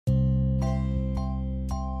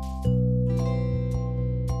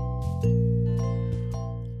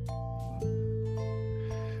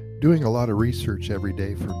doing a lot of research every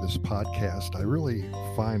day for this podcast, I really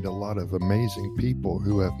find a lot of amazing people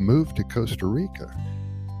who have moved to Costa Rica,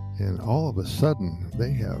 and all of a sudden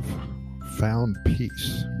they have found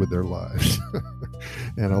peace with their lives.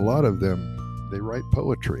 And a lot of them, they write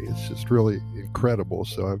poetry. It's just really incredible.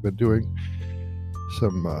 So I've been doing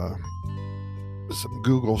some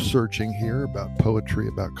Google searching here about poetry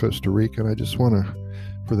about Costa Rica, and I just want to,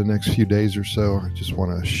 for the next few days or so, I just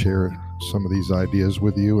want to share some of these ideas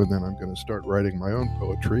with you, and then I'm going to start writing my own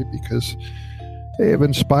poetry because they have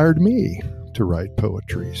inspired me to write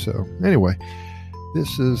poetry. So anyway,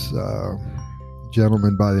 this is a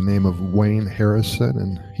gentleman by the name of Wayne Harrison,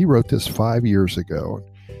 and he wrote this 5 years ago.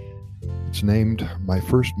 It's named My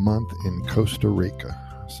First Month in Costa Rica.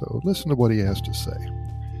 So listen to what he has to say.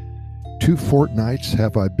 2 fortnights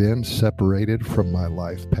have I been separated from my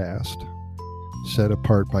life past, set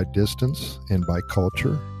apart by distance and by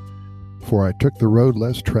culture. For I took the road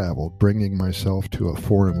less traveled, bringing myself to a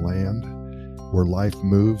foreign land where life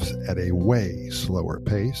moves at a way slower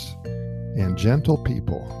pace, and gentle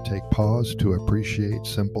people take pause to appreciate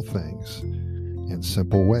simple things and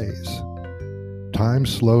simple ways. Time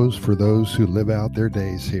slows for those who live out their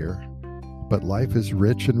days here, but life is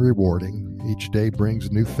rich and rewarding. Each day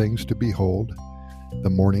brings new things to behold: the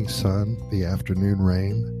morning sun, the afternoon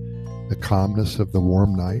rain, the calmness of the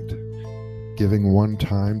warm night, giving one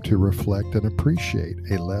time to reflect and appreciate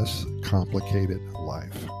a less complicated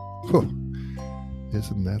life.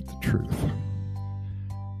 Isn't that the truth?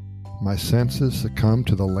 My senses succumb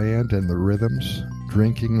to the land and the rhythms,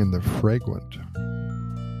 drinking in the fragrant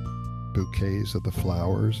bouquets of the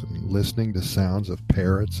flowers and listening to sounds of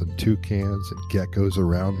parrots and toucans and geckos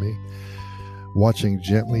around me, watching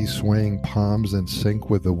gently swaying palms in sync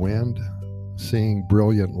with the wind, seeing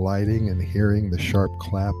brilliant lighting and hearing the sharp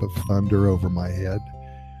clap of thunder over my head,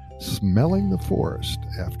 smelling the forest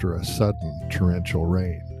after a sudden torrential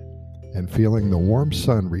rain, and feeling the warm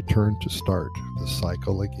sun return to start the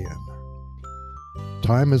cycle again.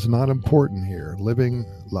 Time is not important here. Living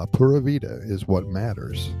la pura vida is what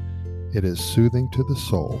matters. It is soothing to the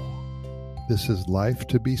soul. This is life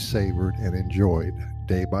to be savored and enjoyed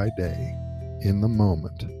day by day, in the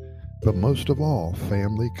moment. But most of all,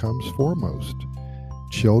 family comes foremost.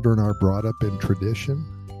 Children are brought up in tradition.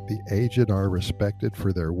 The aged are respected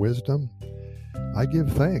for their wisdom. I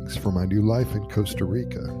give thanks for my new life in Costa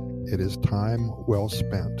Rica. It is time well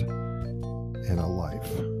spent and a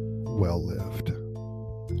life well lived.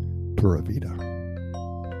 Pura vida.